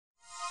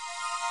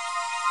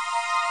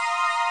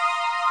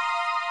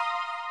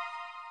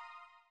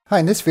Hi,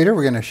 in this video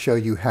we're going to show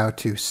you how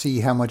to see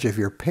how much of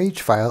your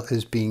page file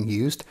is being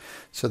used,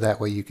 so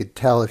that way you could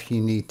tell if you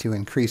need to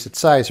increase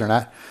its size or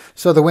not.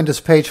 So the Windows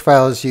page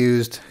file is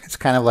used, it's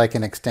kind of like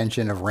an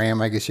extension of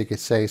RAM, I guess you could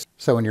say.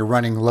 So when you're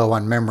running low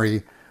on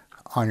memory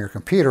on your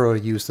computer,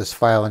 it'll use this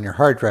file on your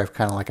hard drive,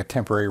 kind of like a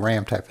temporary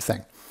RAM type of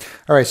thing.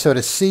 Alright, so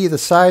to see the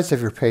size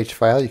of your page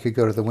file, you could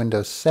go to the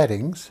Windows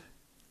settings,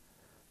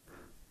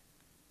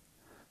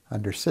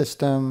 under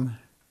System,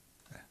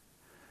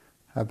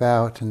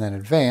 About, and then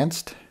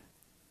Advanced.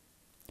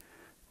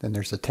 Then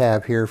there's a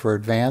tab here for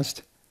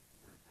Advanced.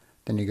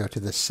 Then you go to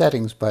the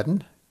Settings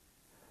button,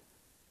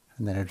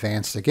 and then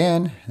Advanced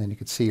again, and then you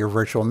can see your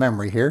virtual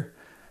memory here.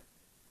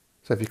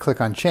 So if you click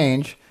on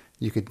Change,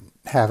 you could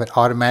have it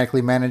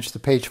automatically manage the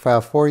page file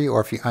for you,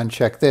 or if you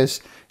uncheck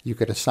this, you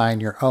could assign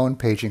your own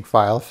paging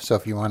file. So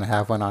if you want to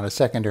have one on a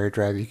secondary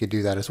drive, you could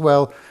do that as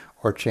well,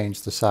 or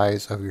change the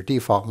size of your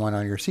default one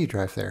on your C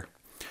drive there.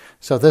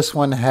 So this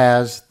one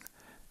has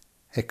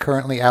a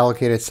currently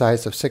allocated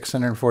size of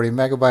 640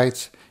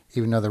 megabytes,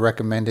 even though the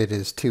recommended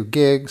is 2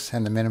 gigs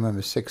and the minimum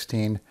is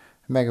 16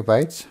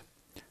 megabytes.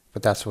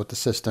 But that's what the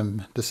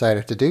system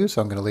decided to do,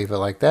 so I'm going to leave it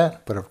like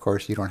that, but of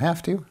course you don't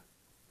have to.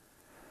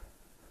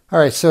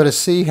 Alright, so to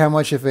see how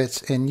much of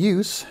it's in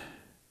use,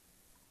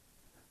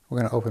 we're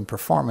going to open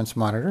Performance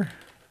Monitor.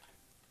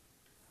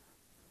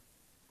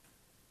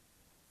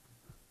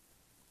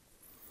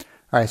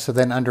 Alright, so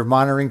then under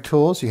Monitoring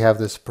Tools, you have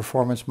this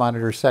Performance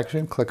Monitor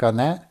section. Click on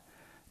that.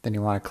 Then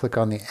you want to click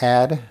on the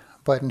Add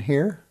button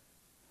here.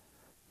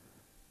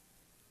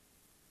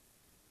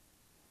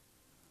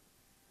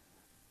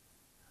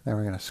 Then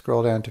we're going to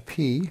scroll down to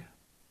P.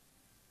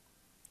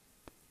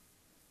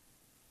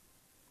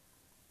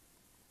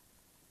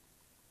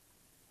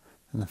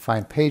 And then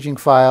find paging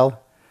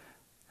file.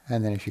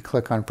 And then if you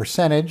click on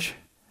percentage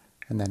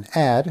and then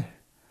add,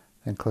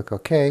 then click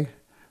OK,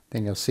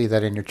 then you'll see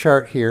that in your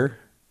chart here.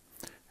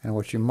 And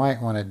what you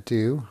might want to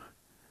do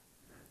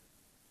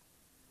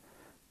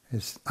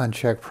is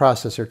uncheck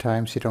processor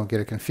time so you don't get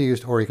it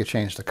confused, or you could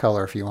change the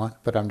color if you want,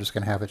 but I'm just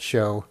going to have it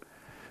show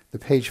the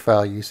page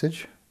file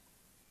usage.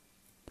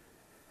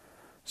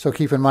 So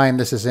keep in mind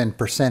this is in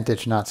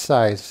percentage, not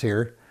size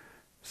here.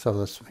 So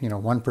this,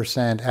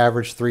 1%,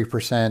 average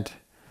 3%,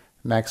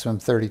 maximum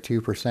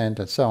 32%,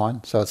 and so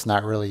on. So it's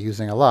not really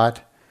using a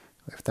lot.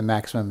 If the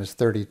maximum is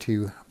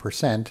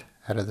 32%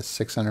 out of the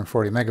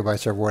 640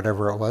 megabytes or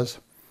whatever it was.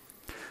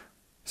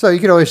 So you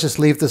could always just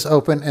leave this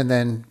open and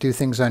then do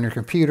things on your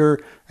computer,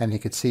 and you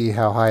could see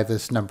how high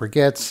this number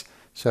gets.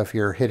 So if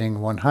you're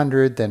hitting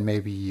 100, then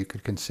maybe you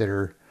could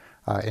consider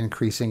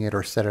increasing it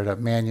or set it up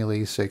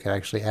manually so you can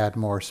actually add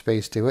more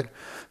space to it,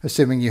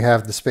 assuming you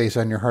have the space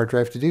on your hard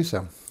drive to do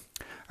so.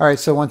 Alright,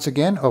 so once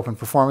again, open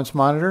Performance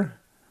Monitor.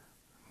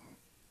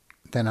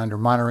 Then under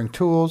Monitoring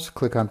Tools,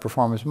 click on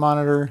Performance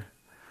Monitor,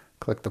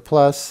 click the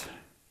plus,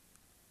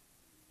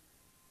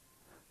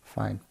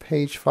 find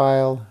Page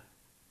File,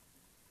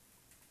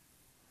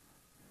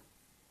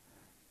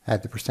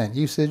 add the percent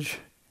usage,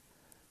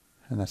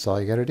 and that's all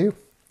you got to do.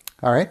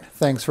 Alright,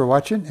 thanks for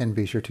watching, and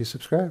be sure to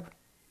subscribe.